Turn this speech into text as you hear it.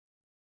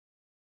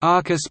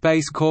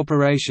ARCASPACE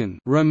Corporation,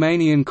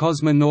 Romanian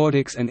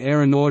Cosmonautics and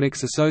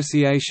Aeronautics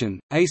Association,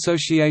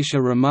 Asociația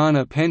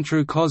Română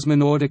pentru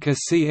Cosmonautică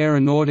și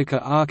Aeronautică.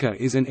 ARCA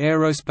is an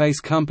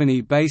aerospace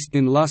company based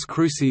in Las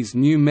Cruces,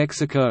 New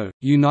Mexico,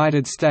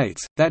 United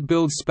States, that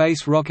builds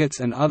space rockets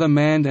and other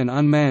manned and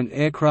unmanned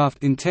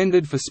aircraft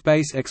intended for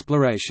space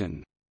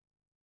exploration.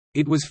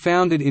 It was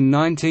founded in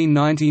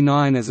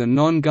 1999 as a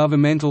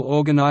non-governmental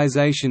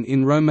organization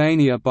in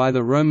Romania by the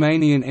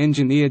Romanian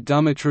engineer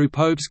Dumitru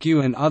Popescu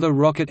and other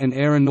rocket and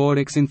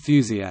aeronautics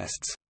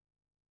enthusiasts.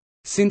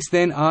 Since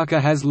then ARCA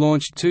has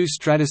launched 2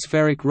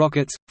 stratospheric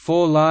rockets,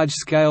 4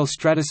 large-scale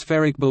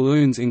stratospheric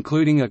balloons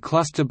including a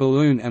cluster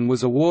balloon, and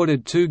was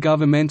awarded 2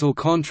 governmental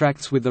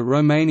contracts with the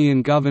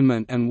Romanian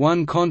government and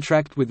 1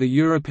 contract with the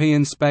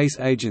European Space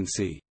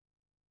Agency.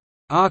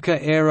 ARCA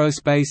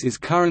Aerospace is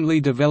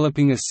currently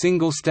developing a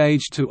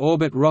single-stage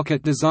to-orbit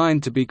rocket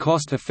designed to be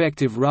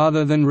cost-effective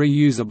rather than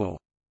reusable.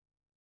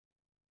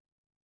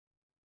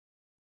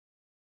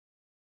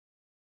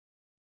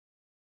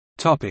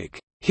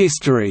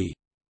 History.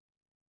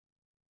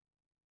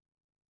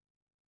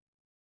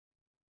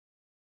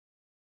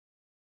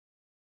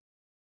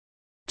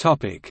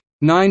 Topic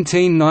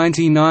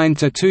 1999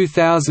 to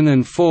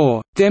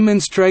 2004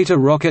 Demonstrator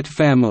rocket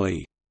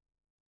family.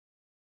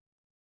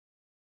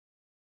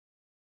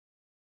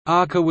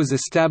 ARCA was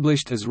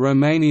established as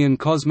Romanian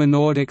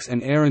Cosmonautics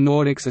and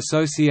Aeronautics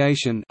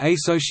Association,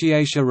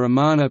 Asociația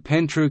Română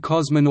pentru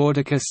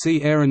Cosmonautică și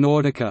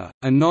Aeronautică,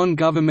 a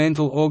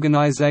non-governmental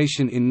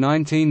organization in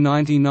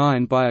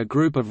 1999 by a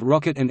group of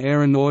rocket and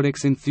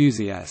aeronautics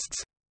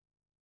enthusiasts.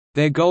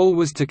 Their goal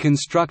was to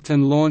construct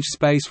and launch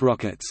space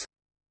rockets.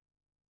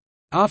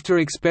 After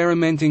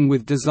experimenting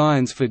with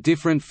designs for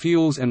different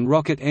fuels and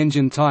rocket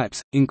engine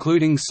types,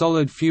 including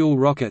solid-fuel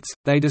rockets,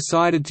 they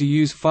decided to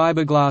use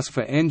fiberglass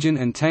for engine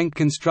and tank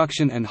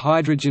construction and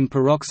hydrogen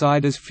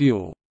peroxide as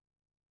fuel.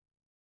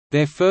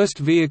 Their first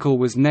vehicle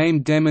was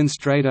named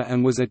Demonstrator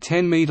and was a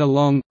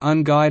 10-meter-long,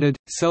 unguided,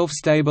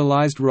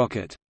 self-stabilized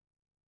rocket.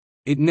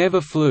 It never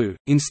flew,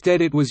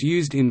 instead it was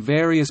used in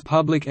various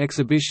public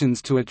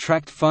exhibitions to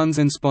attract funds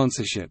and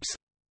sponsorships.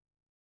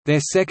 Their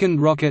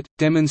second rocket,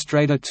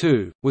 Demonstrator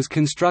 2, was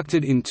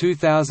constructed in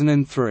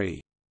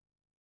 2003.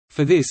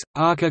 For this,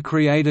 ARCA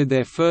created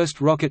their first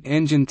rocket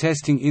engine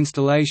testing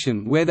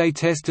installation where they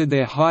tested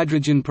their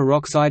hydrogen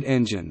peroxide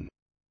engine.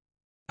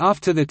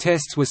 After the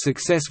tests were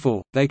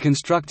successful, they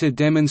constructed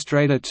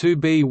Demonstrator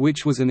 2B,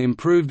 which was an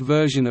improved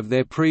version of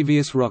their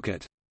previous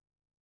rocket.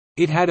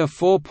 It had a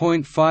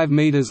 4.5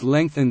 meters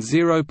length and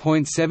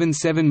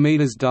 0.77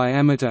 meters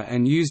diameter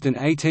and used an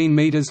 18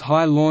 meters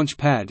high launch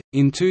pad.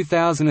 In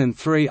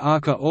 2003,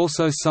 ARCA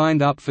also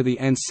signed up for the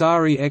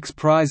Ansari X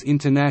Prize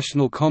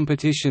international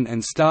competition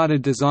and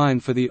started design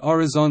for the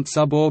Orizont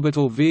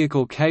suborbital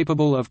vehicle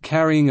capable of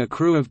carrying a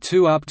crew of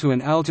 2 up to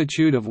an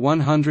altitude of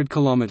 100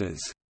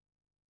 kilometers.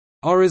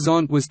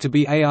 Orizont was to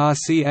be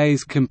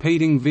ARCA's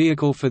competing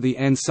vehicle for the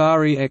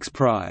Ansari X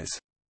Prize.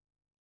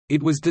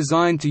 It was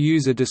designed to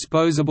use a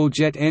disposable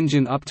jet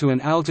engine up to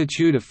an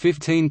altitude of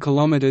 15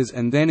 km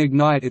and then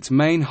ignite its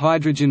main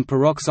hydrogen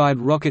peroxide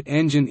rocket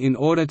engine in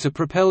order to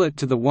propel it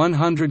to the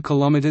 100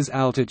 km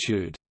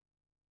altitude.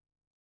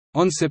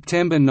 On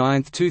September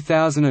 9,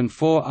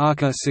 2004,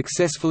 ARCA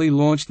successfully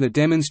launched the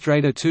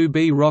Demonstrator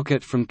 2B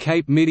rocket from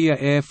Cape Media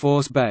Air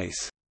Force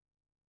Base.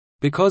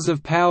 Because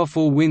of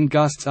powerful wind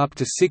gusts up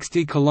to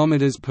 60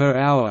 km per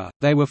hour,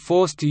 they were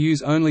forced to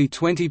use only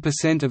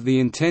 20% of the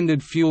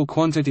intended fuel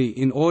quantity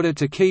in order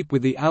to keep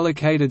with the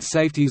allocated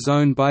safety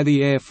zone by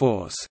the Air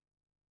Force.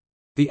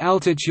 The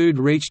altitude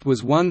reached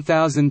was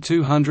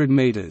 1,200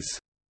 meters.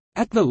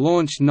 At the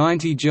launch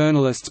 90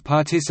 journalists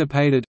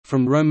participated,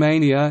 from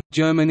Romania,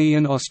 Germany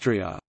and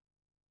Austria.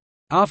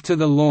 After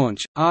the launch,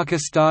 ARCA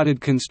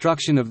started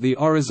construction of the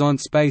Orizont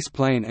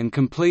spaceplane and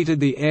completed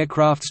the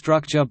aircraft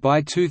structure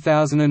by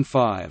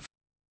 2005.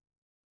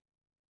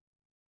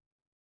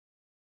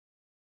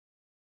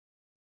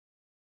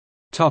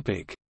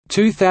 Topic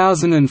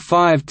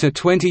 2005 to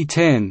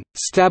 2010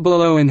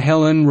 Stabilo and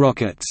Helen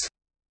rockets.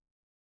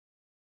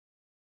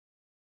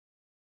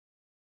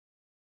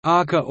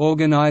 ARCA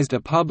organized a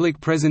public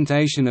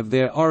presentation of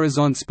their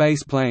Orizont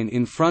spaceplane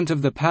in front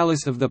of the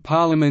Palace of the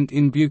Parliament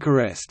in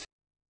Bucharest.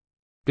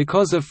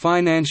 Because of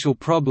financial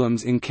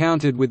problems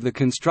encountered with the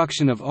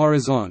construction of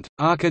Orizont,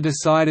 ARCA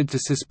decided to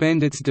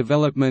suspend its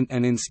development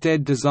and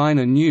instead design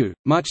a new,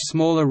 much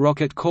smaller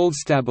rocket called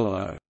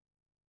Stabilo.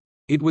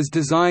 It was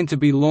designed to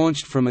be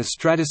launched from a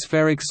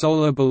stratospheric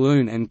solar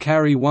balloon and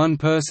carry 1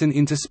 person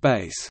into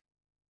space.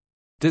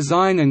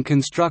 Design and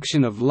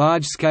construction of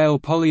large-scale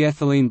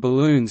polyethylene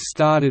balloons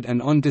started,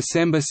 and on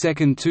December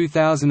 2,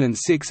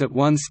 2006 at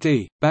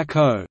 1St,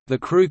 Baku, the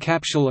crew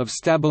capsule of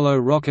Stabilo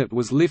rocket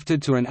was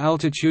lifted to an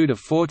altitude of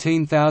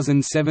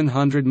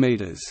 14,700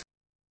 meters.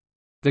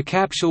 The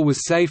capsule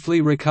was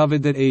safely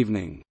recovered that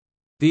evening.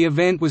 The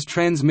event was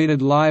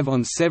transmitted live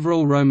on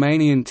several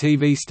Romanian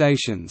TV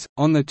stations.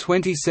 On the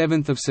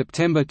 27th of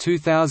September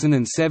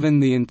 2007,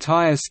 the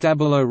entire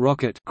Stabilo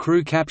rocket,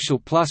 crew capsule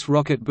plus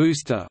rocket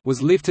booster,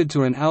 was lifted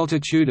to an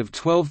altitude of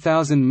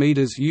 12,000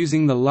 meters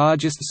using the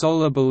largest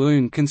solar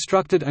balloon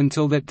constructed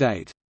until that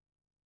date.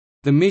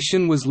 The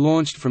mission was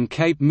launched from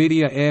Cape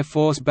Midia Air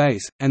Force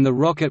Base, and the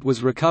rocket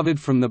was recovered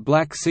from the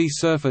Black Sea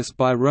surface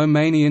by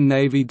Romanian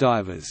Navy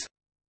divers.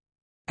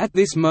 At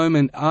this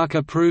moment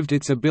ARCA proved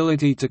its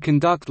ability to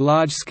conduct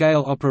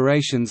large-scale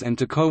operations and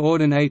to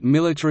coordinate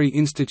military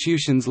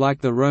institutions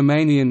like the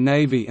Romanian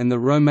Navy and the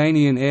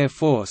Romanian Air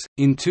Force.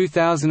 In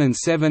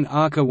 2007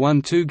 ARCA won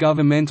 2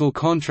 governmental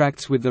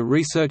contracts with the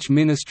Research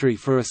Ministry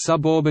for a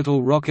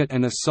suborbital rocket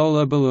and a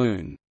solar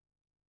balloon.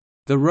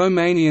 The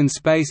Romanian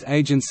Space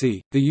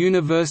Agency, the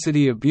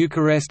University of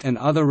Bucharest and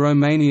other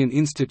Romanian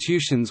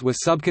institutions were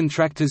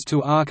subcontractors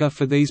to ARCA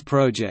for these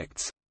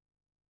projects.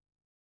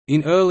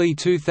 In early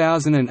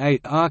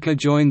 2008 ARCA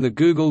joined the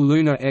Google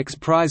Lunar X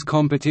Prize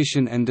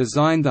competition and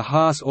designed the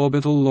Haas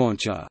orbital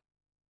launcher.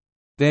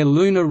 Their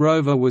lunar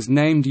rover was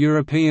named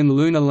European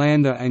Lunar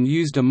Lander and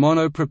used a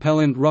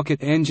monopropellant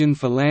rocket engine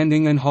for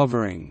landing and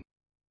hovering.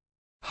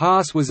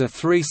 Haas was a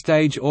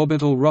 3-stage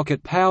orbital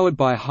rocket powered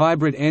by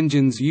hybrid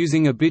engines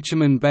using a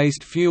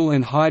bitumen-based fuel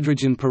and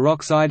hydrogen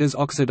peroxide as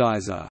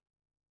oxidizer.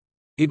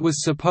 It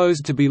was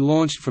supposed to be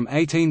launched from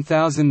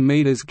 18,000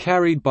 meters,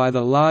 carried by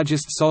the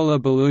largest solar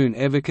balloon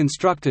ever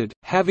constructed,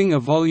 having a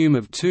volume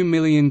of 2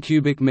 million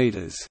cubic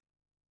meters.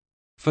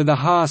 For the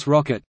Haas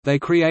rocket, they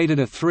created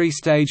a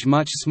 3-stage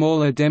much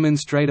smaller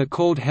demonstrator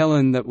called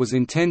Helen that was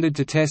intended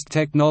to test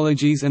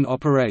technologies and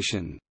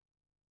operation.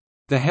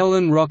 The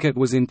Helen rocket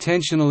was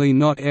intentionally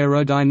not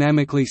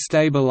aerodynamically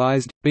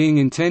stabilized, being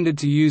intended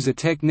to use a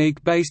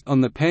technique based on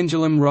the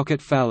pendulum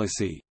rocket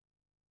fallacy.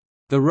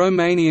 The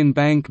Romanian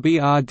bank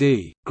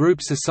BRD, Group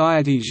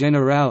Société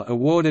Générale,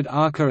 awarded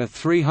ARCA a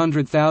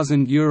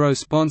 €300,000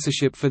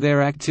 sponsorship for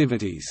their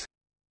activities.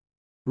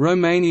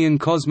 Romanian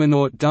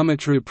cosmonaut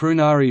Dumitru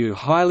Prunariu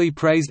highly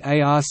praised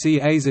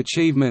ARCA's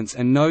achievements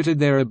and noted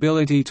their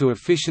ability to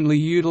efficiently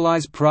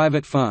utilize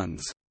private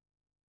funds.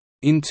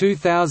 In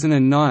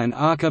 2009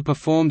 ARCA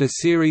performed a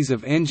series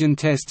of engine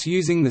tests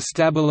using the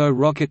Stabilo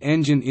rocket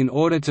engine in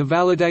order to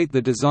validate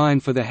the design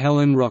for the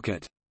Helen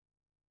rocket.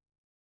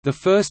 The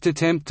first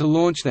attempt to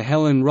launch the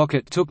Helen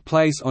rocket took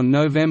place on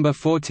November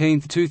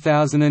 14,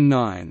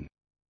 2009.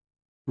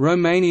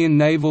 Romanian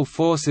naval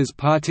forces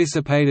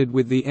participated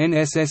with the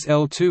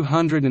NSSL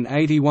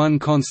 281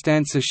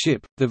 Constanța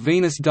ship, the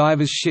Venus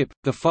divers ship,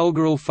 the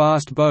Fulgural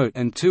fast boat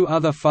and 2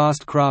 other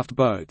fast craft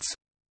boats.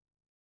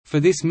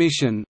 For this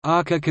mission,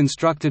 ARCA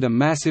constructed a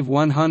massive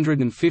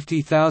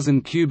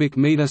 150,000 cubic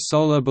meter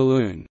solar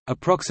balloon,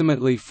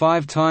 approximately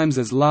 5 times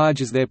as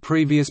large as their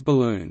previous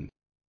balloon.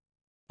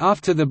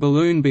 After the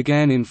balloon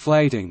began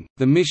inflating,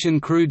 the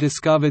mission crew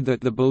discovered that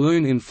the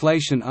balloon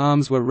inflation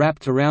arms were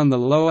wrapped around the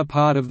lower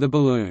part of the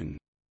balloon.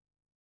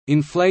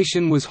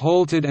 Inflation was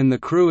halted and the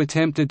crew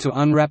attempted to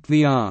unwrap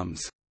the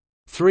arms.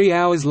 3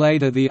 hours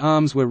later the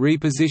arms were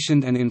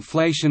repositioned and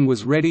inflation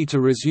was ready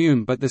to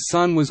resume, but the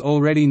sun was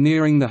already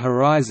nearing the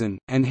horizon,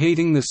 and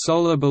heating the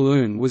solar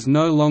balloon was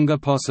no longer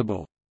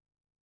possible.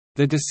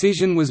 The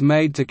decision was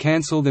made to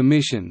cancel the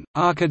mission.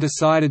 ARCA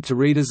decided to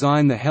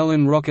redesign the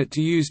Helen rocket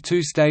to use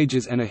 2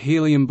 stages and a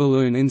helium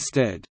balloon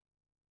instead.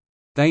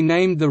 They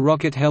named the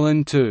rocket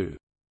Helen 2.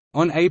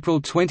 On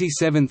April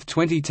 27,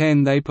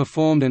 2010 they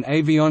performed an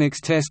avionics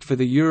test for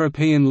the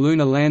European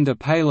Lunar Lander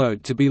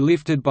payload to be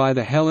lifted by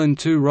the Helen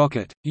 2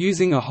 rocket,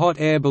 using a hot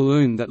air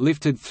balloon that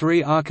lifted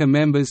 3 ARCA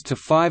members to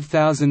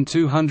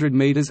 5,200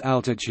 meters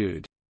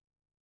altitude.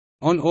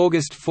 On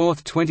August 4,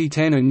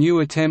 2010 a new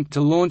attempt to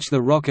launch the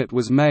rocket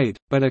was made,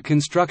 but a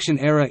construction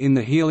error in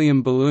the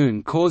helium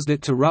balloon caused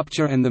it to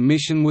rupture and the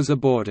mission was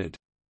aborted.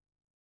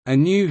 A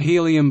new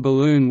helium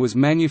balloon was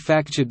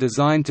manufactured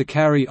designed to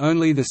carry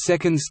only the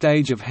second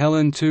stage of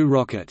Helen 2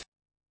 rocket.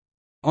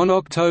 On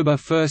October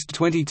 1,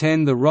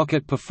 2010 the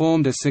rocket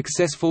performed a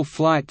successful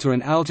flight to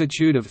an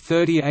altitude of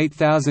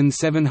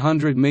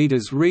 38,700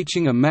 meters,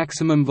 reaching a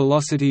maximum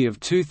velocity of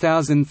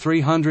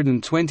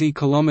 2,320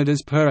 km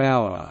per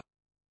hour.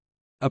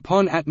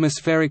 Upon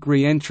atmospheric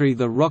re-entry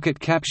the rocket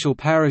capsule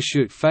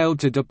parachute failed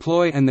to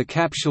deploy and the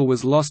capsule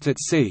was lost at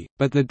sea,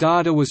 but the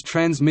data was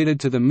transmitted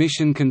to the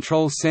Mission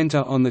Control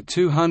Center on the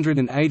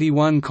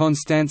 281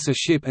 Constanța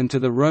ship and to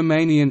the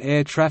Romanian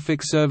Air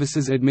Traffic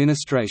Services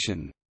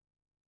Administration.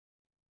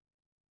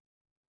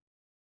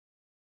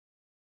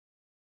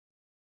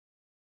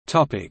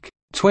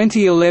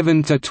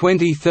 2011 to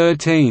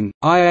 2013,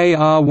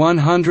 IAR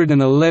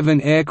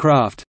 111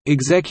 aircraft,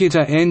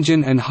 Executor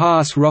engine and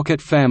Haas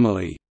rocket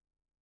family.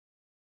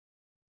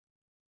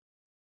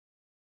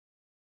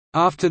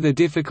 After the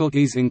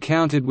difficulties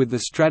encountered with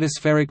the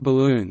stratospheric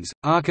balloons,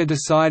 ARCA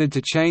decided to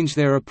change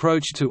their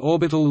approach to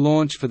orbital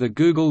launch for the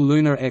Google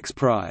Lunar X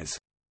Prize.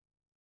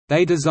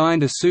 They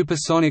designed a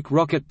supersonic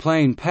rocket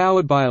plane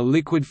powered by a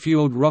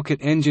liquid-fueled rocket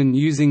engine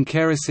using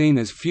kerosene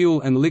as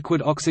fuel and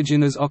liquid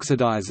oxygen as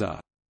oxidizer.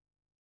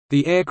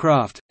 The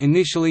aircraft,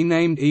 initially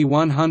named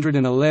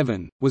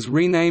E-111, was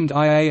renamed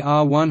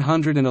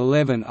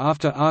IAR-111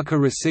 after ARCA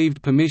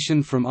received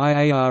permission from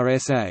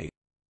IARSA.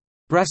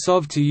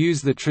 Brasov to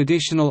use the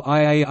traditional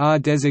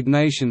IAR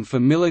designation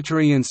for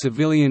military and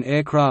civilian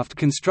aircraft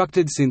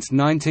constructed since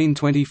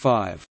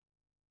 1925.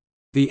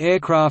 The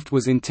aircraft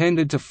was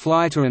intended to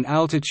fly to an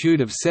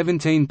altitude of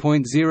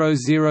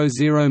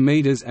 17.000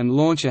 meters and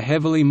launch a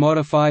heavily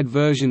modified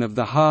version of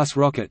the Haas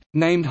rocket,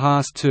 named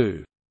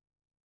Haas-2.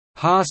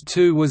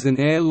 Haas-2 was an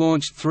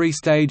air-launched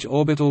three-stage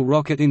orbital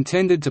rocket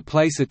intended to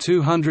place a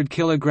 200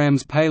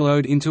 kg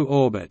payload into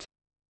orbit.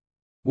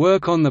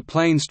 Work on the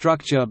plane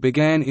structure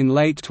began in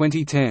late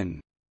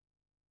 2010.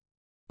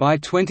 By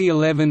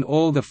 2011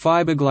 all the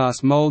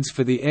fiberglass molds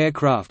for the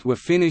aircraft were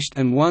finished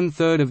and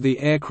one-third of the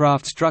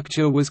aircraft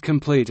structure was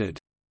completed.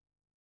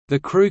 The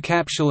crew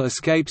capsule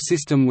escape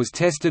system was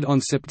tested on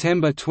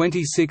September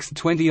 26,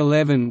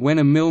 2011 when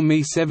a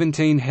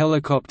Mi-17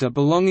 helicopter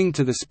belonging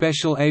to the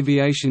Special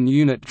Aviation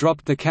Unit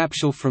dropped the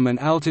capsule from an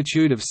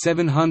altitude of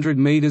 700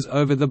 meters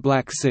over the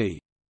Black Sea.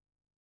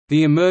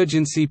 The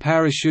emergency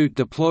parachute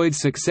deployed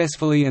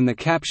successfully and the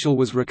capsule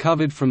was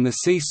recovered from the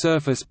sea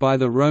surface by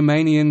the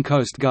Romanian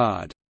Coast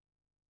Guard.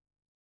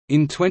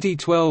 In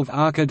 2012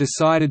 ARCA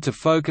decided to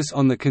focus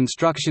on the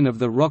construction of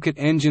the rocket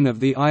engine of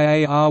the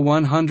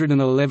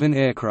IAR-111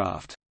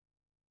 aircraft.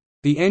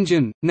 The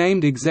engine,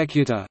 named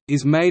Executor,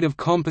 is made of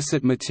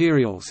composite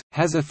materials,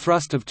 has a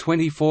thrust of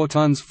 24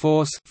 tons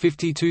force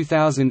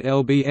 52,000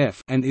 lbf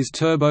and is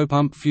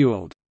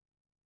turbopump-fueled.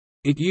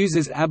 It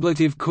uses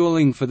ablative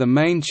cooling for the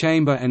main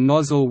chamber and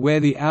nozzle where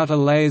the outer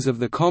layers of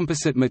the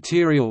composite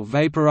material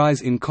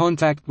vaporize in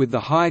contact with the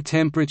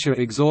high-temperature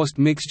exhaust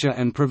mixture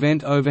and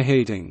prevent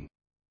overheating.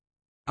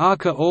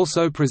 ARCA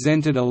also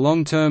presented a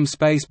long-term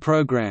space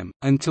program,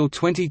 until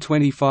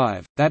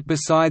 2025, that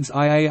besides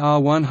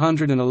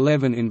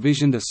IAR-111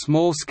 envisioned a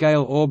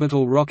small-scale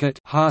orbital rocket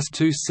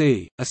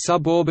Haas-2C, a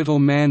suborbital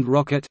manned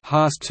rocket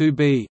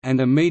Haas-2B, and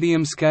a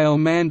medium-scale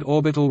manned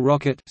orbital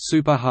rocket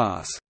Super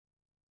Haas.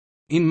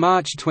 In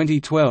March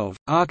 2012,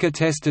 ARCA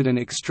tested an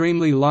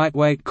extremely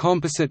lightweight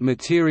composite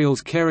materials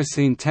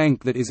kerosene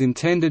tank that is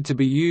intended to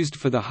be used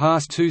for the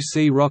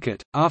Haas-2C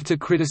rocket. After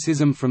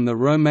criticism from the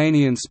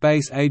Romanian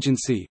Space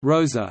Agency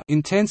 (ROSA)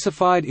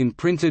 intensified in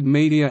printed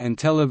media and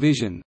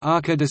television,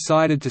 ARCA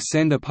decided to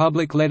send a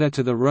public letter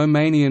to the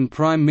Romanian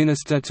Prime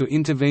Minister to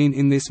intervene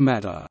in this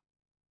matter.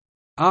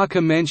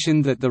 ARCA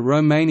mentioned that the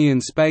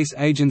Romanian Space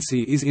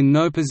Agency is in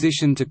no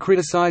position to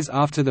criticize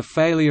after the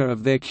failure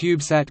of their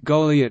CubeSat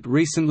Goliath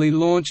recently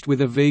launched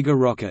with a Vega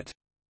rocket.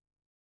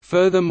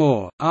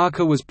 Furthermore,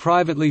 ARCA was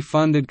privately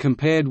funded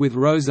compared with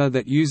ROSA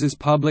that uses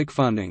public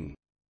funding.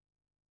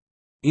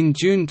 In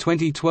June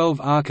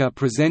 2012 ARCA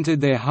presented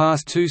their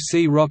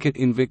Haas-2C rocket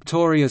in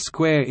Victoria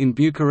Square in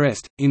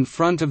Bucharest, in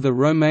front of the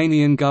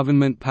Romanian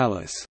government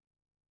palace.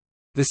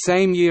 The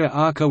same year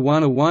ARCA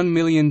won a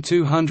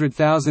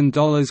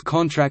 $1,200,000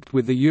 contract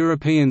with the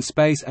European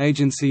Space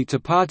Agency to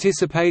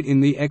participate in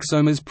the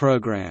ExoMars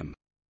program.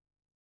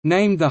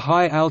 Named the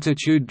High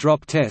Altitude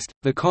Drop Test,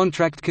 the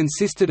contract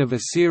consisted of a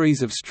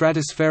series of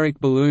stratospheric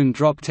balloon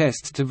drop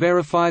tests to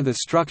verify the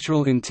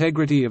structural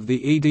integrity of the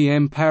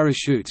EDM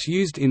parachutes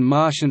used in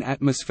Martian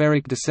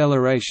atmospheric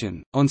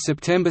deceleration. On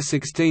September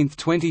 16,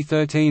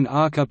 2013,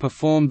 ARCA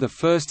performed the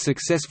first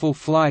successful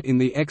flight in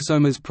the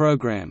ExoMars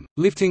program,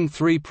 lifting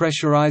 3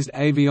 pressurized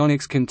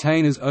avionics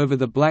containers over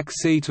the Black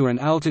Sea to an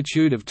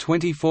altitude of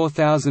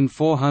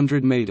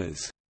 24,400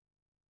 meters.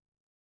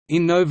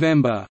 In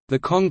November, the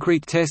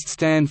concrete test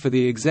stand for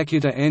the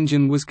Executor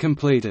engine was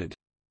completed.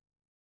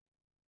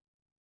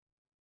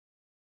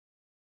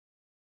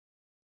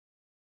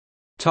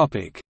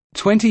 Topic: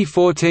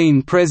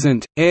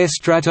 2014–present,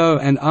 AirStrato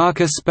and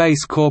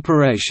ARCASPACE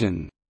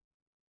Corporation.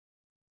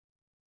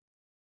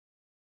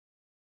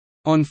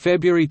 On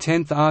February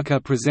 10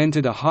 ARCA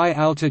presented a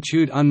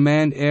high-altitude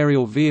unmanned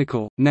aerial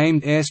vehicle,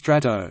 named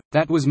AirStrato,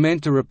 that was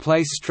meant to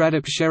replace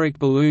stratospheric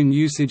balloon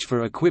usage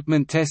for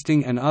equipment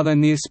testing and other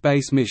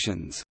near-space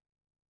missions.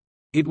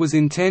 It was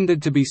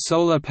intended to be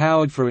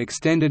solar-powered for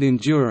extended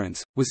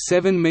endurance, was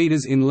 7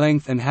 meters in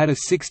length and had a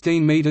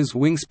 16 meters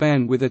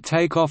wingspan with a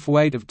takeoff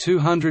weight of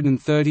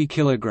 230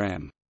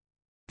 kg.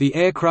 The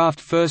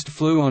aircraft first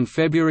flew on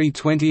February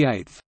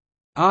 28.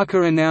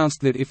 ARCA announced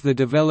that if the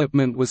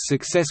development was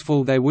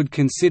successful, they would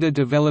consider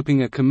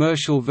developing a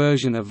commercial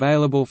version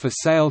available for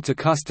sale to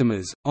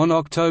customers. On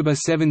October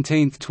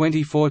 17,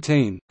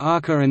 2014,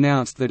 ARCA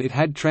announced that it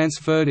had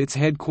transferred its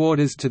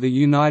headquarters to the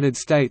United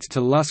States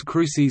to Las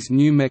Cruces,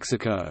 New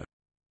Mexico.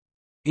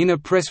 In a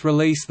press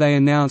release, they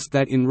announced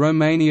that in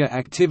Romania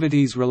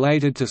activities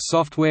related to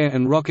software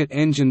and rocket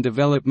engine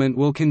development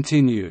will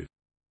continue.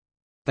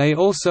 They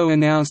also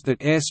announced that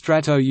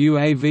AirStrato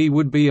UAV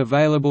would be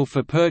available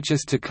for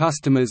purchase to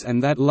customers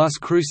and that Las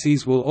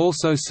Cruces will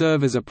also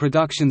serve as a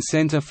production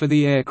center for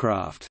the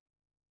aircraft.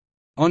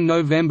 On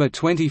November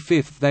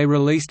 25 they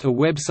released a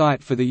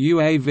website for the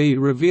UAV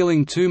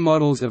revealing two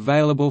models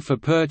available for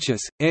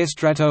purchase,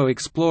 AirStrato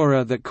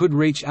Explorer that could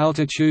reach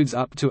altitudes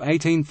up to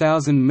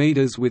 18,000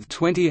 meters with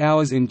 20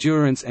 hours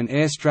endurance, and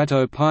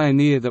AirStrato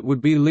Pioneer that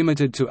would be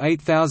limited to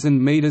 8,000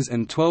 meters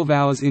and 12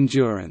 hours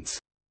endurance.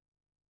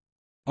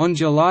 On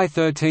July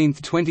 13,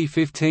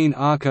 2015,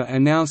 ARCA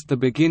announced the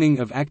beginning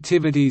of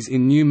activities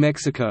in New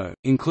Mexico,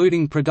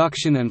 including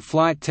production and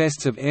flight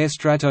tests of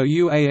AirStrato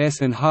UAS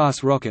and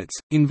Haas rockets,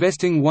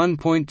 investing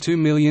 $1.2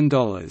 million.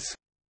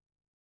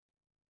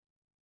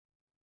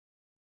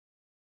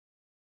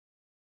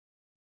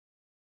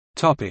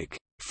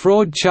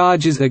 Fraud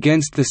charges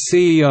against the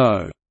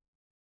CEO.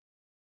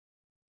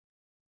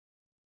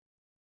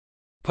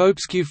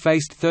 Popescu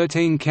faced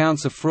 13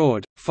 counts of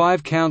fraud,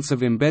 5 counts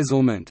of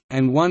embezzlement,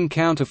 and 1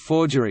 count of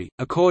forgery,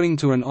 according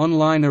to an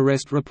online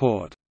arrest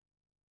report.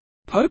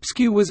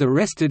 Popescu was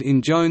arrested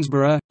in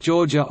Jonesboro,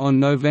 Georgia on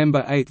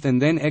November 8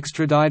 and then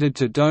extradited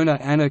to Dona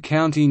Ana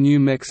County, New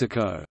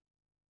Mexico.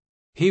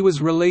 He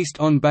was released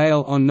on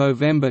bail on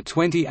November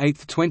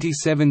 28,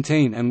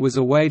 2017 and was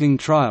awaiting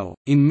trial.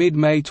 In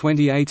mid-May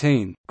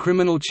 2018,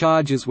 criminal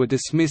charges were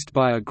dismissed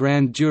by a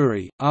grand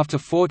jury, after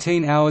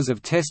 14 hours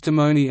of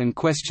testimony and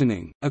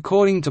questioning.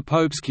 According to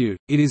Popescu,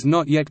 it is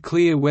not yet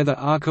clear whether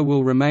ARCA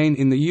will remain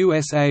in the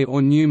USA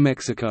or New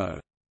Mexico.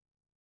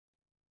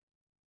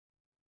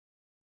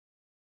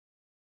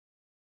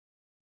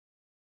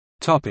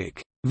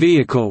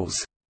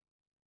 Vehicles.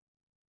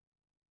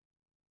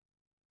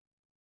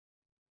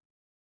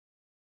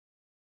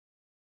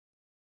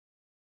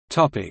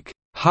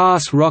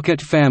 Haas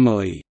rocket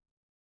family.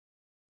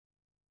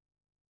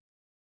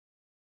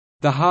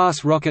 The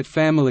Haas rocket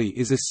family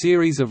is a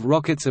series of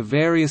rockets of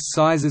various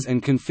sizes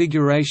and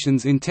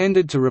configurations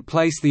intended to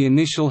replace the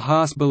initial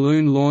Haas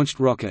balloon-launched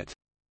rocket.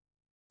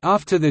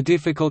 After the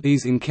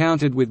difficulties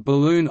encountered with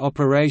balloon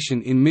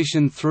operation in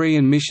Mission 3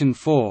 and Mission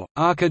 4,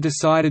 ARCA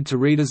decided to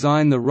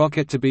redesign the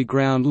rocket to be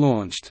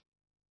ground-launched.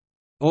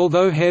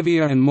 Although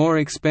heavier and more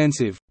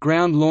expensive,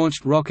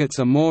 ground-launched rockets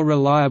are more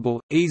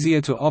reliable,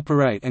 easier to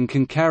operate and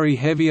can carry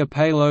heavier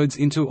payloads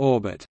into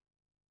orbit.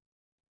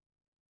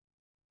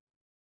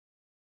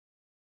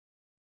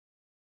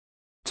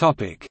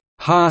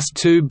 Haas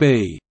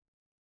 2B.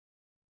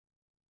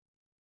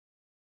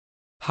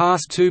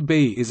 Haas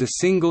 2B is a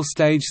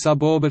single-stage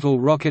suborbital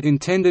rocket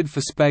intended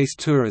for space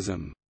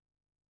tourism.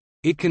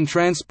 It can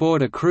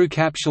transport a crew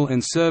capsule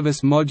and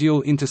service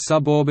module into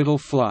suborbital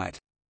flight.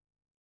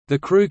 The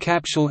crew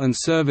capsule and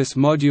service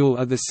module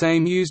are the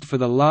same used for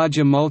the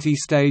larger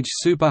multi-stage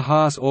Super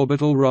Haas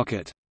orbital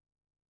rocket.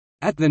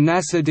 At the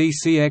NASA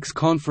DCX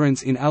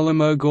conference in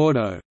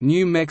Alamogordo,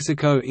 New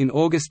Mexico in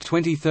August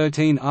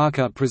 2013,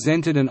 ARCA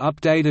presented an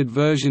updated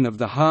version of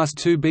the Haas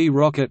 2B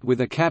rocket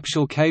with a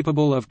capsule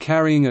capable of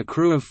carrying a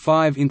crew of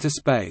 5 into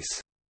space.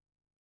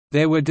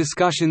 There were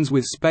discussions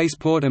with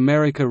Spaceport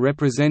America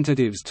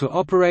representatives to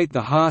operate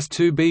the Haas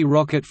 2B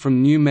rocket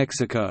from New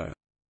Mexico.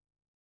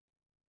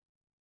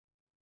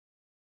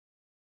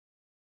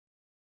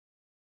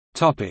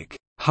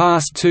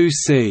 Haas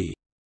 2C.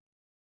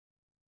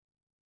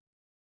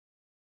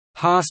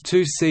 Haas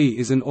 2C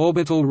is an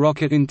orbital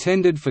rocket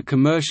intended for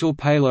commercial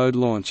payload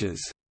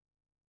launches.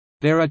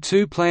 There are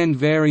 2 planned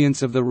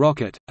variants of the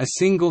rocket, a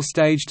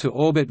single-stage to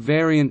orbit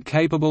variant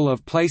capable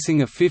of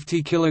placing a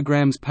 50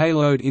 kg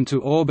payload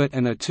into orbit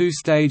and a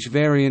 2-stage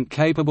variant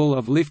capable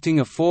of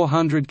lifting a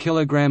 400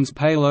 kg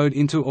payload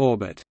into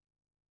orbit.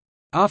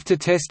 After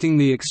testing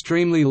the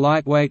extremely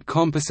lightweight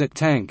composite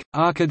tank,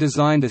 ARCA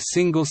designed a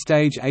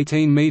single-stage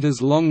 18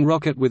 meters long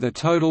rocket with a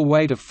total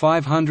weight of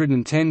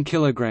 510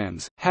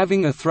 kg,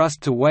 having a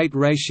thrust-to-weight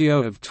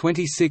ratio of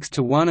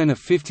 26:1 and a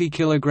 50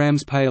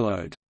 kg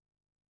payload.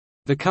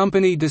 The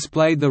company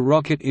displayed the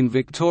rocket in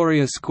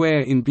Victoria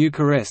Square in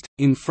Bucharest,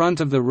 in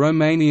front of the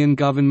Romanian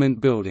government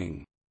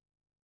building.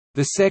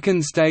 The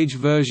second-stage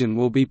version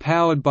will be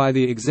powered by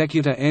the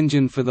Executor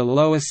engine for the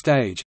lower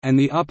stage, and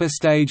the upper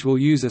stage will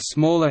use a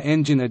smaller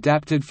engine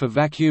adapted for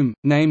vacuum,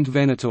 named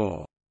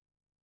Venator.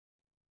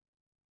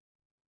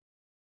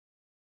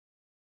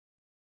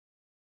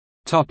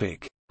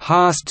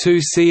 Haas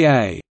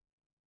 2CA.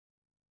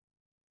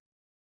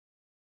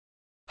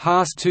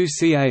 Haas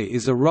 2CA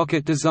is a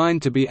rocket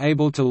designed to be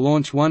able to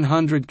launch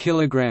 100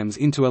 kg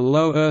into a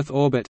low Earth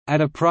orbit, at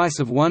a price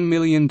of $1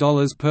 million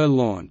per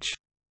launch.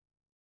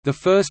 The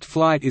first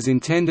flight is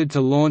intended to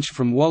launch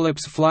from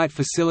Wallops Flight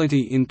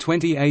Facility in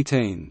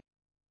 2018.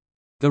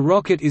 The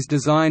rocket is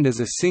designed as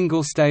a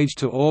single-stage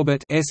to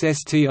orbit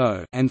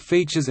 (SSTO) and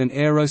features an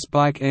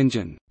aerospike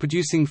engine,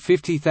 producing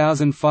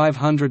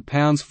 50,500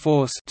 pounds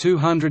force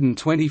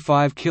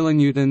 (225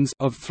 kilonewtons)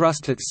 of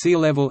thrust at sea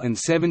level and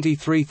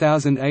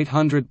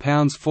 73,800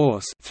 pounds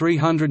force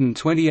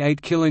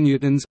 (328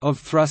 kilonewtons) of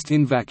thrust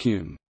in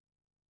vacuum.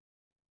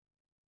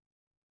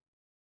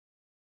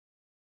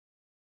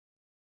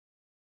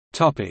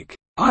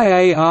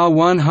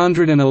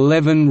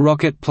 IAR-111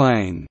 rocket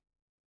plane.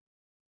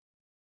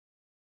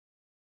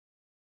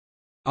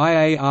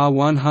 IAR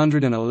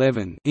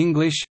 111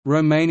 English,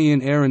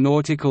 Romanian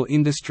Aeronautical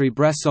Industry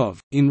Brasov,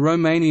 in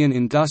Romanian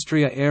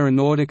Industria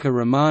Aeronautica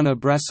Romana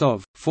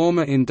Brasov,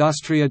 former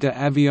Industria de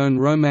Avion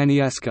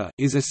Romaniasca,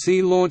 is a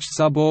sea-launched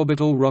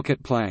suborbital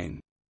rocket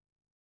plane.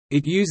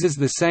 It uses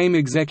the same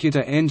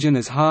Executor engine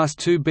as Haas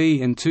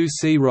 2B and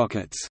 2C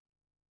rockets.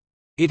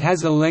 It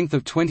has a length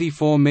of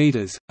 24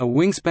 meters, a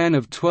wingspan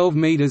of 12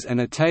 meters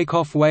and a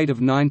takeoff weight of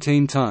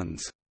 19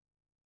 tons.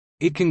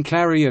 It can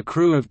carry a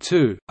crew of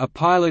 2, a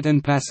pilot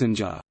and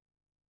passenger.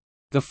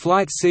 The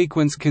flight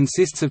sequence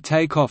consists of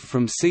takeoff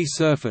from sea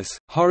surface,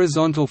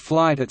 horizontal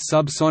flight at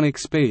subsonic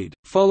speed,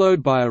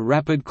 followed by a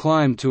rapid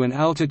climb to an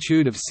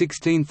altitude of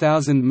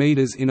 16,000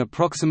 meters in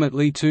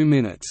approximately 2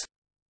 minutes.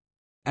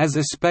 As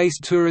a space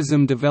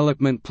tourism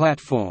development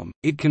platform,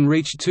 it can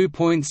reach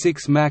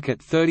 2.6 Mach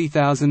at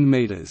 30,000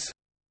 meters.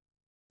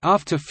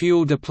 After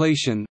fuel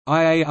depletion,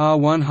 IAR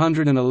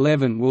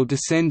 111 will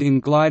descend in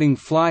gliding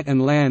flight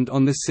and land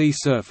on the sea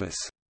surface.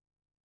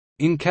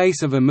 In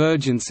case of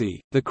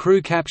emergency, the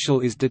crew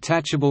capsule is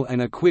detachable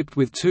and equipped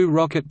with 2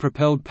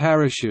 rocket-propelled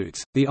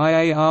parachutes. The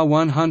IAR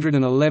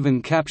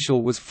 111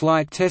 capsule was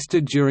flight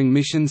tested during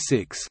Mission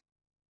 6.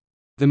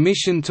 The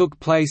mission took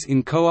place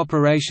in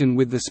cooperation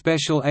with the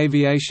Special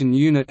Aviation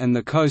Unit and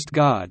the Coast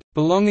Guard,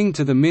 belonging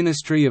to the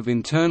Ministry of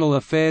Internal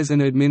Affairs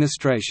and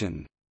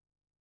Administration.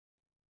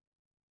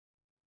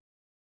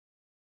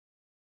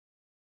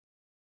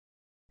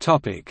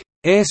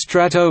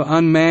 AirStrato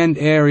unmanned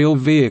aerial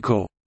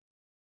vehicle.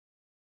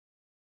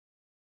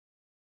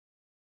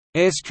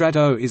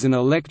 AirStrato is an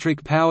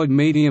electric-powered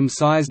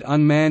medium-sized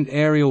unmanned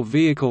aerial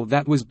vehicle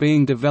that was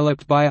being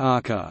developed by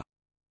ARCA.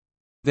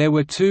 There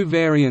were 2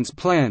 variants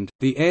planned,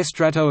 the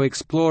AirStrato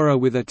Explorer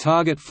with a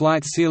target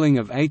flight ceiling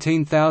of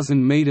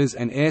 18,000 meters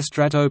and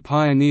AirStrato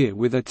Pioneer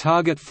with a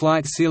target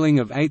flight ceiling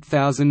of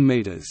 8,000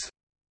 meters.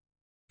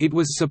 It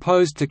was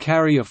supposed to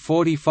carry a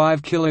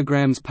 45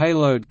 kg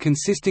payload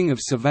consisting of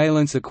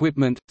surveillance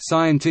equipment,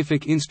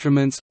 scientific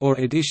instruments, or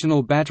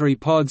additional battery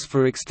pods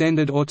for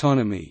extended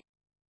autonomy.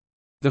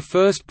 The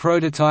first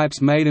prototype's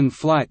maiden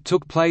flight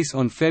took place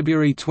on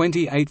February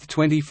 28,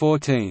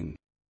 2014.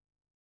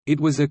 It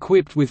was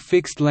equipped with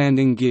fixed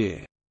landing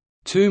gear.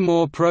 2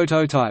 more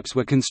prototypes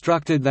were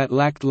constructed that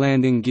lacked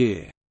landing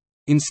gear.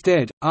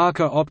 Instead,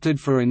 ARCA opted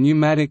for a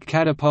pneumatic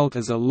catapult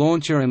as a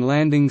launcher and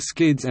landing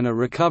skids and a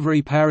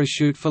recovery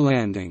parachute for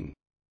landing.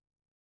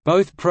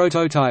 Both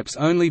prototypes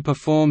only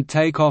performed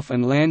takeoff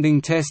and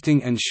landing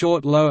testing and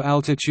short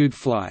low-altitude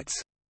flights.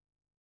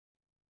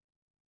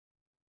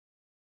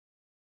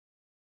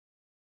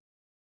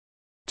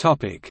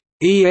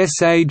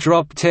 ESA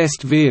drop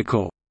test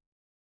vehicle.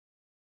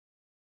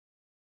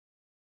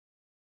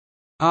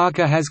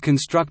 ARCA has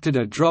constructed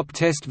a drop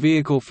test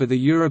vehicle for the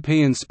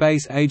European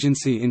Space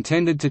Agency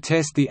intended to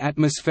test the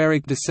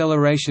atmospheric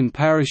deceleration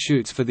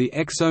parachutes for the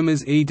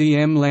ExoMars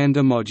EDM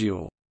lander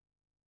module.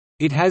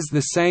 It has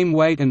the same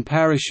weight and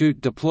parachute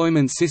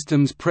deployment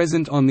systems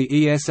present on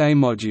the ESA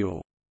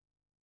module.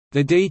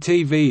 The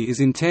DTV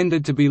is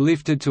intended to be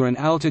lifted to an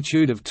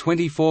altitude of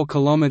 24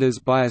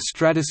 km by a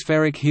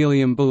stratospheric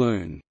helium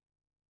balloon.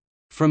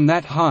 From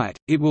that height,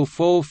 it will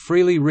fall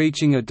freely,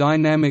 reaching a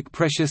dynamic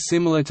pressure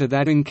similar to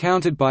that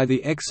encountered by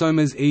the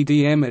ExoMars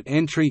EDM at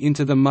entry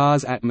into the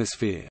Mars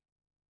atmosphere.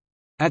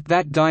 At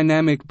that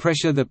dynamic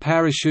pressure, the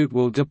parachute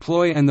will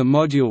deploy and the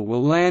module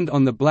will land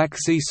on the Black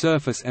Sea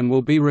surface and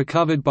will be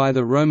recovered by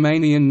the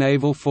Romanian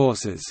naval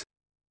forces.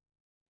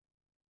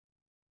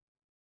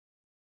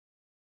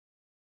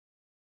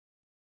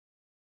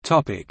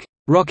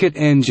 Rocket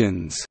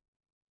engines.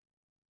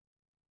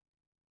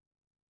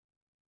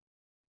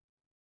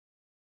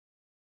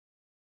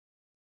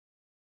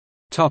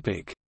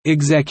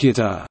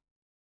 Executor.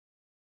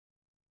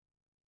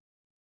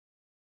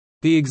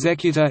 The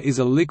Executor is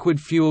a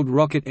liquid-fueled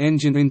rocket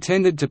engine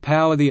intended to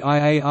power the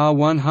IAR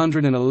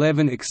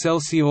 111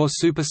 Excelsior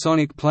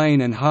supersonic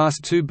plane and Haas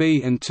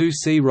 2B and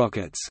 2C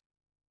rockets.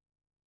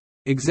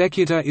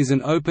 Executor is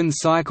an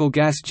open-cycle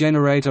gas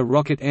generator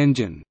rocket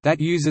engine,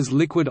 that uses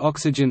liquid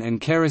oxygen and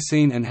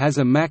kerosene and has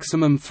a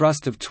maximum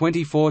thrust of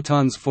 24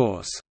 tons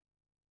force.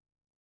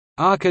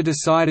 ARCA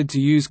decided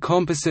to use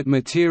composite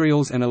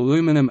materials and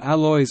aluminum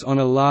alloys on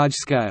a large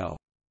scale.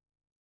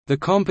 The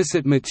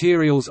composite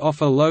materials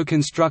offer low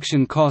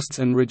construction costs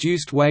and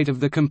reduced weight of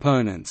the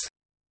components.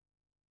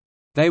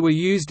 They were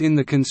used in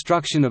the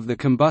construction of the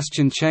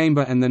combustion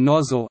chamber and the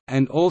nozzle,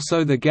 and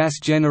also the gas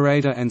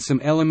generator and some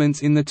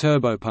elements in the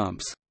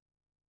turbopumps.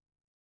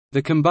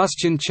 The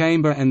combustion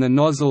chamber and the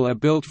nozzle are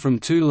built from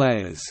 2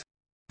 layers.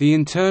 The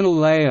internal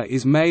layer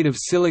is made of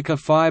silica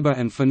fiber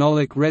and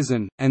phenolic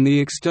resin, and the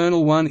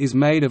external one is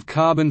made of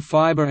carbon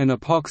fiber and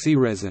epoxy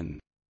resin.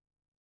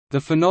 The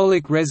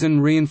phenolic resin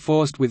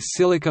reinforced with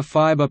silica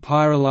fiber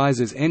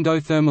pyrolyzes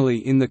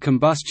endothermally in the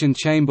combustion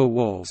chamber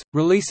walls,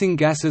 releasing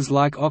gases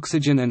like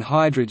oxygen and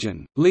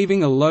hydrogen,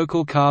 leaving a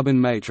local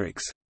carbon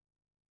matrix.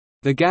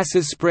 The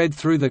gases spread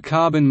through the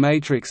carbon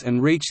matrix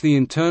and reach the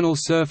internal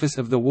surface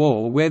of the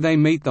wall where they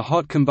meet the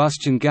hot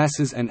combustion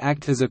gases and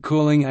act as a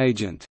cooling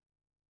agent.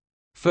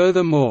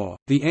 Furthermore,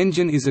 the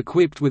engine is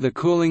equipped with a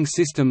cooling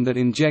system that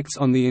injects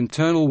on the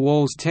internal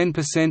walls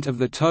 10% of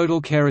the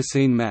total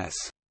kerosene mass.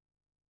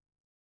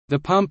 The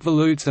pump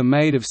volutes are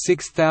made of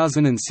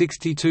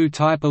 6062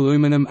 type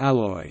aluminum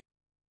alloy.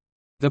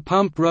 The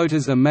pump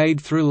rotors are made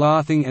through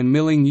lathing and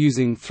milling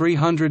using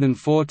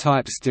 304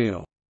 type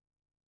steel.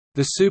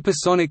 The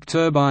supersonic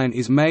turbine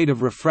is made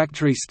of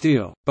refractory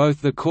steel, both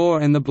the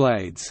core and the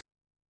blades.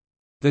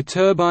 The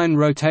turbine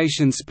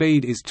rotation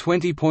speed is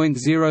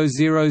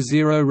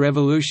 20.000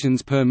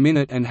 revolutions per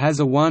minute and has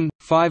a 1.5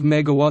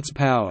 MW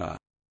power.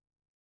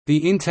 The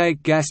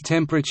intake gas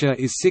temperature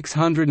is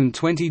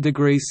 620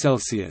 degrees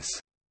Celsius.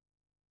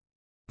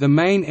 The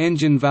main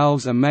engine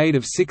valves are made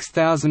of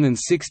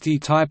 6060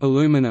 type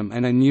aluminum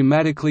and are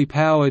pneumatically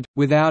powered,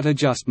 without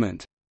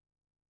adjustment.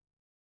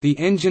 The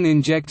engine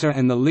injector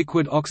and the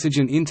liquid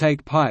oxygen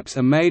intake pipes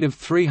are made of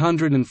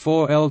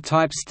 304L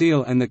type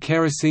steel and the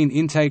kerosene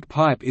intake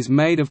pipe is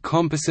made of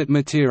composite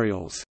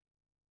materials.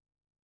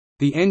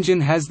 The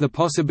engine has the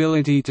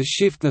possibility to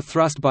shift the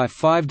thrust by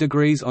 5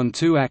 degrees on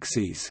 2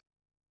 axes.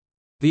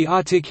 The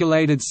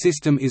articulated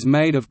system is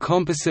made of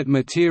composite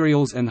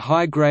materials and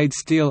high-grade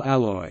steel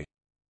alloy.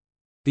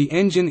 The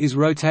engine is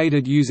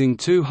rotated using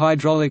 2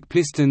 hydraulic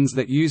pistons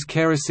that use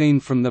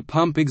kerosene from the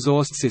pump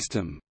exhaust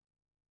system.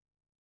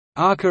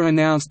 ARCA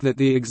announced that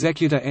the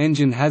Executor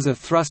engine has a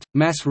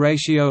thrust-mass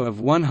ratio of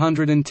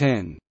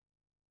 110.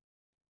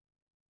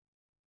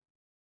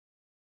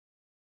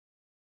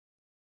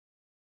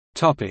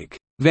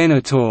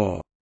 Venator.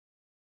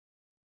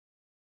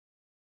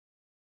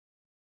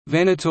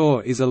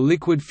 Venator is a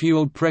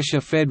liquid-fueled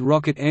pressure-fed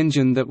rocket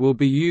engine that will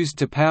be used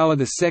to power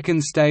the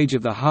second stage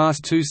of the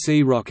Haas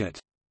 2C rocket.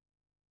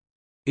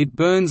 It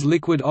burns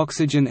liquid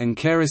oxygen and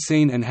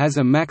kerosene and has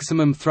a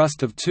maximum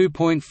thrust of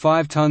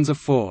 2.5 tons of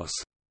force.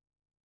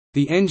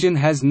 The engine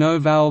has no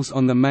valves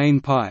on the main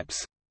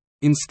pipes.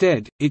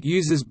 Instead, it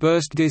uses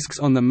burst discs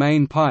on the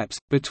main pipes,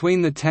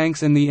 between the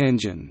tanks and the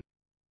engine.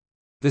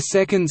 The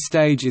second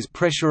stage is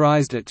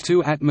pressurized at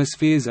 2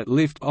 atmospheres at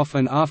lift-off,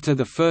 and after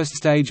the first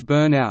stage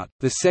burn-out,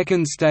 the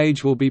second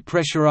stage will be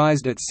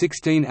pressurized at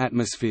 16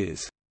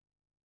 atmospheres.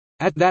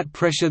 At that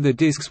pressure the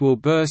discs will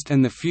burst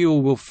and the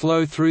fuel will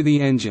flow through the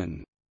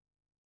engine.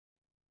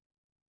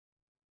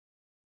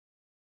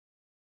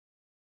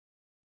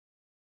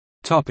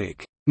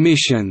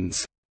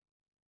 Missions.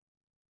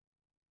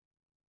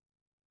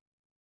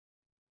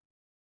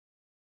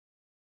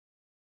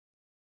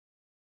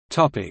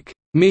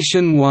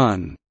 Mission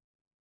 1.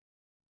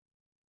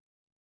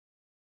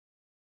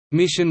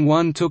 Mission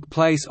 1 took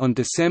place on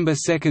December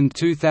 2,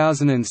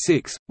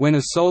 2006, when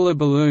a solar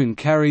balloon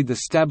carried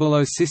the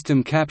Stabilo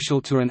system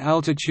capsule to an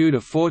altitude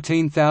of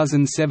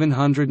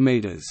 14,700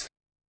 meters.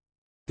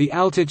 The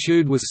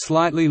altitude was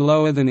slightly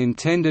lower than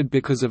intended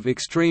because of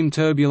extreme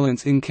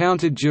turbulence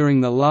encountered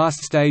during the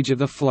last stage of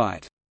the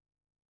flight.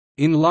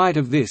 In light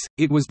of this,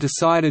 it was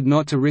decided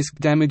not to risk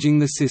damaging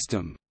the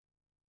system.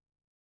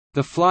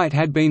 The flight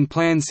had been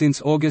planned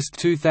since August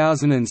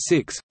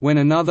 2006, when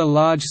another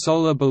large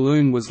solar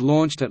balloon was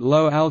launched at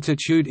low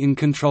altitude in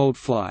controlled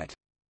flight.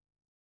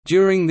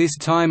 During this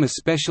time a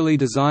specially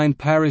designed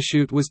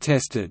parachute was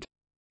tested.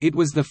 It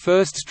was the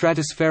first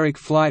stratospheric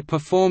flight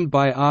performed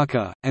by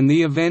ARCA, and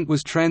the event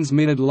was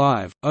transmitted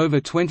live. Over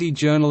 20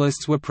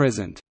 journalists were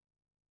present.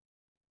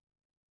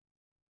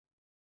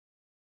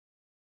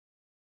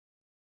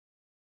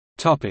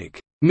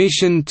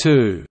 Mission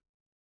 2.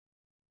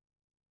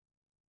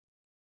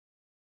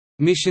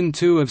 Mission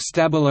 2 of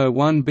Stabilo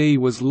 1B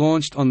was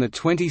launched on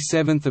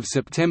 27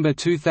 September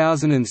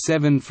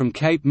 2007 from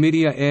Cape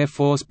Media Air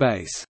Force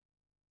Base.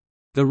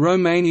 The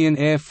Romanian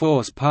Air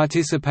Force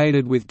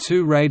participated with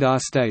 2 radar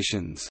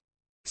stations.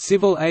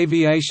 Civil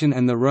aviation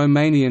and the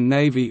Romanian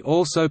Navy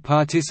also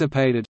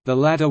participated, the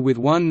latter with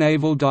 1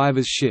 naval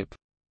divers ship.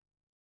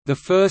 The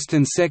first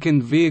and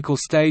second vehicle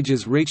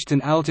stages reached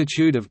an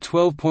altitude of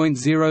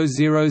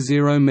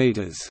 12.000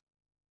 meters.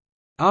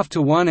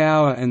 After 1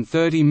 hour and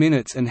 30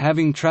 minutes and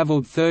having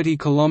traveled 30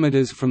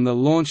 kilometers from the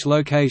launch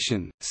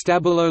location,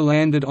 Stabilo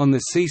landed on the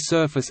sea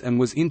surface and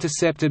was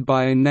intercepted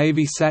by a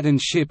Navy Saturn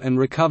ship and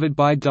recovered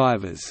by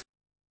divers.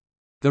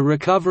 The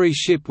recovery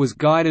ship was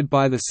guided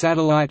by the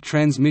satellite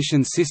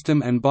transmission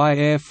system and by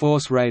Air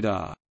Force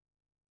radar.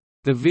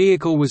 The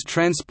vehicle was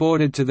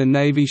transported to the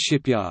Navy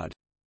shipyard.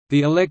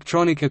 The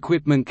electronic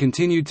equipment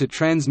continued to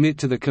transmit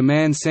to the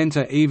command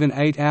center even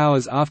 8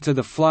 hours after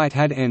the flight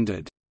had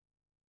ended.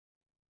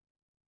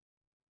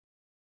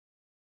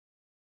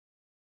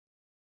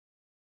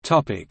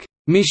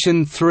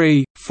 Mission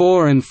 3,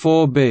 4 and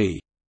 4B.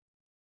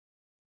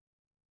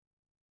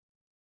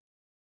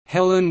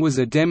 Helen was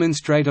a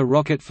demonstrator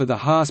rocket for the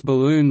Haas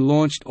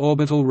balloon-launched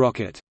orbital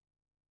rocket.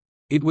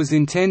 It was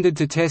intended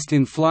to test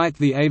in flight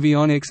the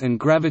avionics and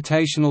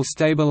gravitational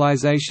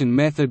stabilization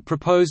method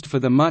proposed for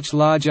the much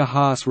larger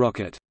Haas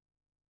rocket.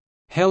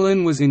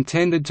 Helen was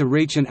intended to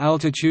reach an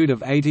altitude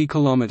of 80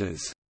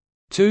 km.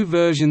 Two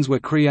versions were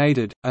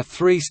created, a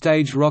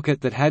three-stage rocket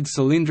that had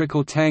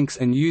cylindrical tanks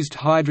and used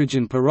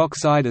hydrogen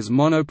peroxide as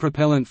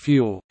monopropellant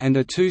fuel, and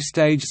a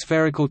two-stage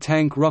spherical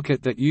tank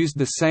rocket that used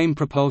the same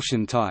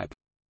propulsion type.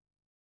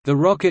 The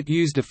rocket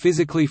used a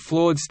physically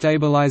flawed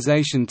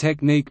stabilization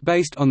technique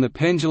based on the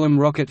pendulum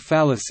rocket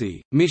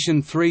fallacy.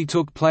 Mission 3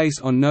 took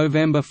place on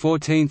November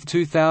 14,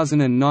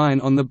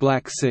 2009 on the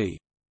Black Sea.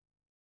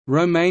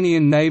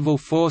 Romanian naval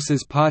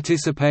forces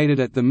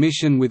participated at the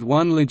mission with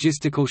one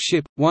logistical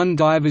ship, one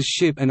diver's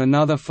ship and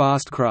another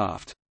fast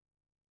craft.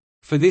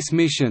 For this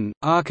mission,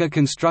 ARCA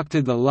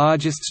constructed the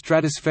largest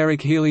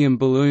stratospheric helium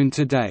balloon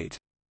to date.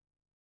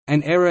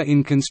 An error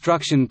in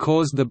construction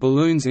caused the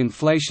balloon's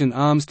inflation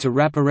arms to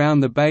wrap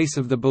around the base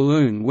of the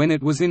balloon when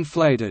it was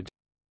inflated.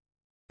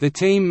 The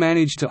team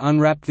managed to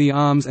unwrap the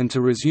arms and to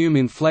resume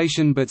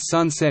inflation, but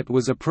sunset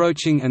was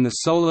approaching and the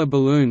solar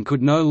balloon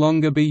could no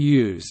longer be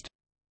used.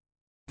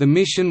 The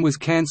mission was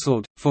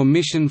cancelled. For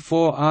Mission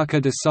 4,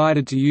 ARCA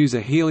decided to use a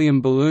helium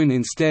balloon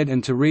instead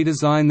and to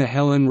redesign the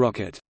Helen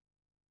rocket.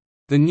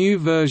 The new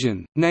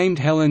version, named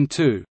Helen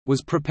 2,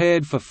 was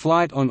prepared for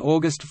flight on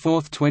August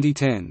 4,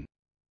 2010.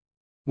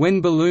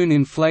 When balloon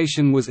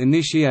inflation was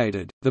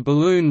initiated, the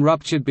balloon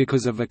ruptured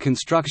because of a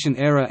construction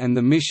error and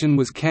the mission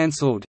was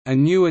cancelled. A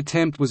new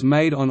attempt was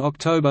made on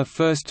October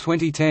 1,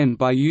 2010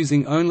 by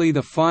using only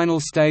the final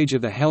stage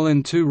of the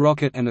Helen 2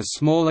 rocket and a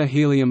smaller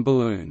helium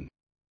balloon.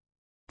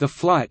 The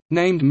flight,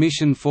 named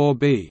Mission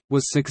 4B,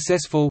 was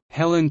successful,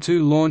 Helen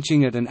 2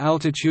 launching at an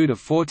altitude of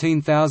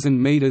 14,000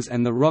 meters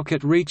and the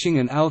rocket reaching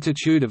an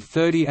altitude of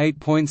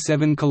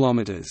 38.7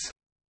 kilometers.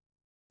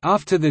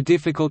 After the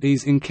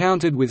difficulties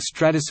encountered with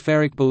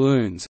stratospheric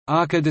balloons,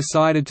 ARCA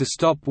decided to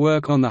stop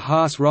work on the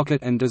Haas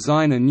rocket and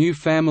design a new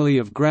family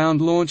of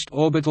ground-launched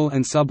orbital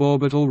and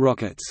suborbital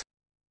rockets.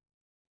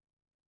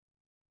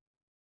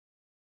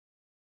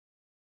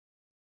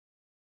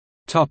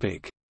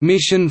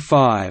 Mission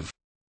 5.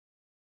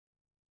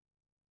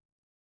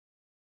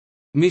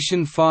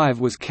 Mission 5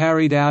 was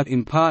carried out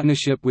in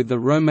partnership with the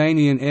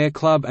Romanian Air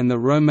Club and the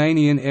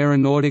Romanian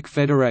Aeronautic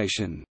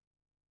Federation.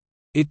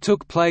 It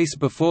took place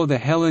before the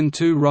Helen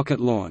 2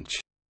 rocket launch.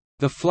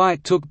 The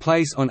flight took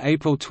place on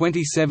April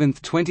 27,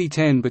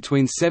 2010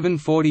 between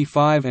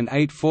 7:45 and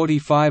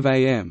 8:45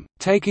 am,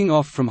 taking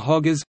off from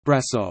Haas,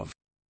 Brasov.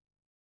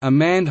 A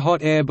manned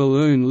hot air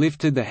balloon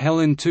lifted the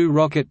Helen 2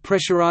 rocket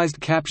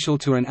pressurized capsule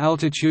to an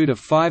altitude of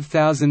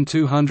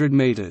 5,200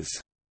 meters.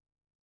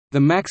 The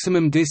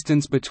maximum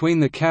distance between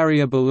the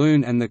carrier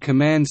balloon and the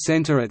command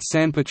center at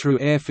Sanpetru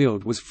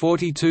airfield was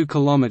 42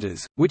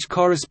 km, which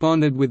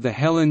corresponded with the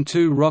Helen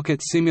 2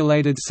 rocket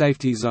simulated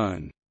safety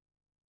zone.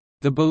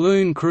 The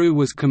balloon crew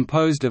was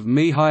composed of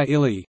Mihai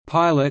Ili,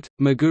 pilot,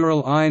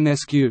 Miguel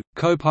Ionescu,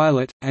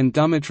 co-pilot, and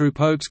Dumitru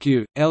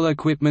Popescu,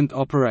 equipment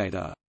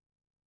operator.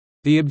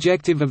 The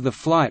objective of the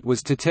flight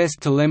was to test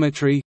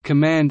telemetry,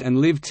 command and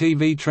live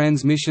TV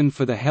transmission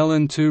for the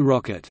Helen 2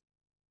 rocket.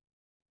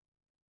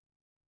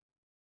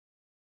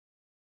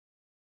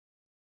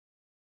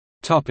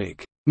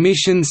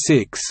 Mission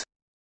 6.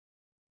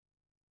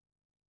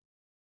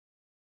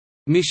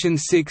 Mission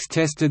 6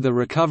 tested the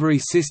recovery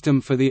system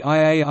for the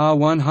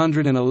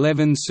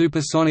IAR-111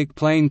 supersonic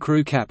plane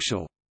crew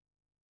capsule.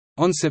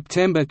 On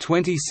September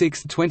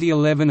 26,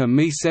 2011, a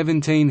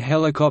Mi-17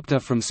 helicopter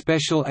from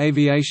Special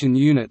Aviation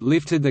Unit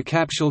lifted the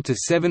capsule to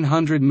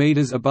 700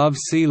 meters above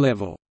sea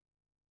level.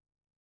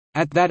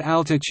 At that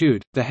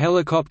altitude, the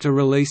helicopter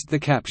released the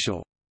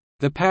capsule.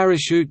 The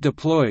parachute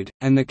deployed,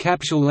 and the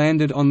capsule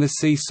landed on the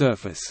sea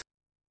surface.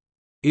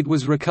 It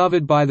was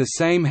recovered by the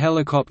same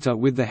helicopter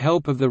with the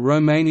help of the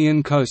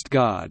Romanian Coast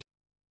Guard.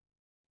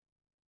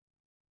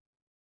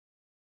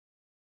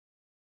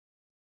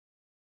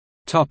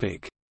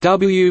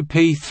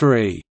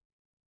 WP3.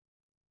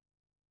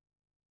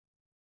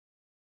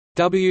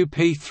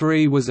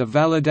 WP3 was a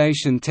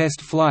validation test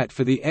flight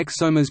for the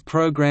ExoMars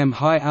Program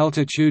High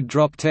Altitude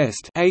Drop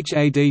Test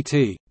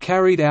 (HADT),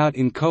 carried out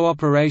in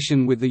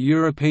cooperation with the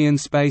European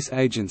Space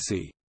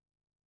Agency.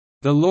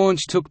 The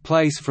launch took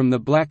place from the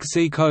Black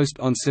Sea coast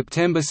on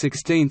September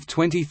 16,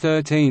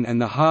 2013, and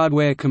the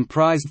hardware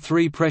comprised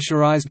 3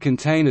 pressurized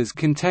containers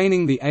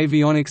containing the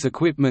avionics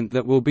equipment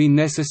that will be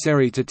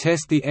necessary to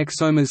test the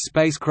ExoMars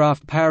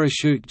spacecraft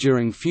parachute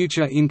during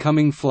future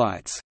incoming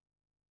flights.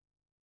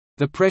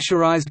 The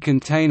pressurized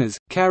containers,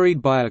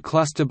 carried by a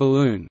cluster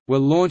balloon, were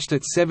launched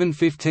at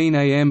 7:15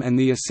 am and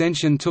the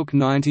ascension took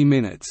 90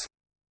 minutes.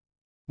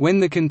 When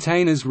the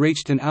containers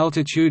reached an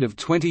altitude of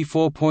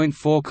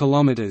 24.4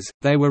 km,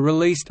 they were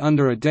released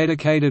under a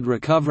dedicated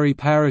recovery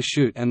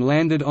parachute and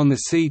landed on the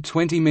sea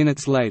 20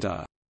 minutes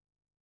later.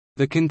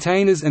 The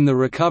containers and the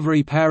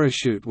recovery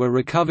parachute were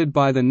recovered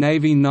by the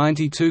Navy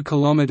 92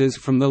 km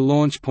from the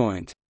launch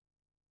point.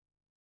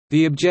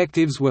 The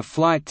objectives were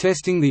flight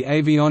testing the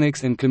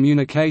avionics and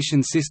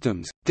communication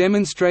systems,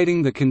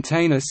 demonstrating the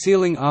container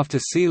sealing after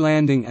sea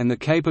landing and the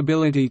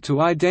capability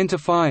to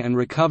identify and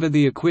recover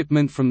the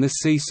equipment from the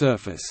sea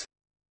surface.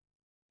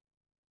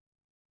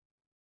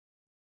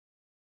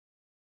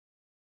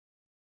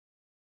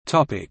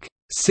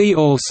 See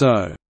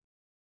also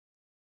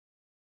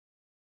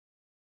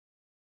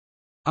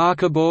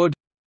ARCA Board,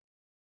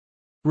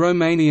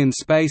 Romanian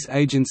Space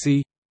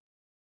Agency,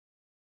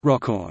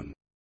 ROCORN.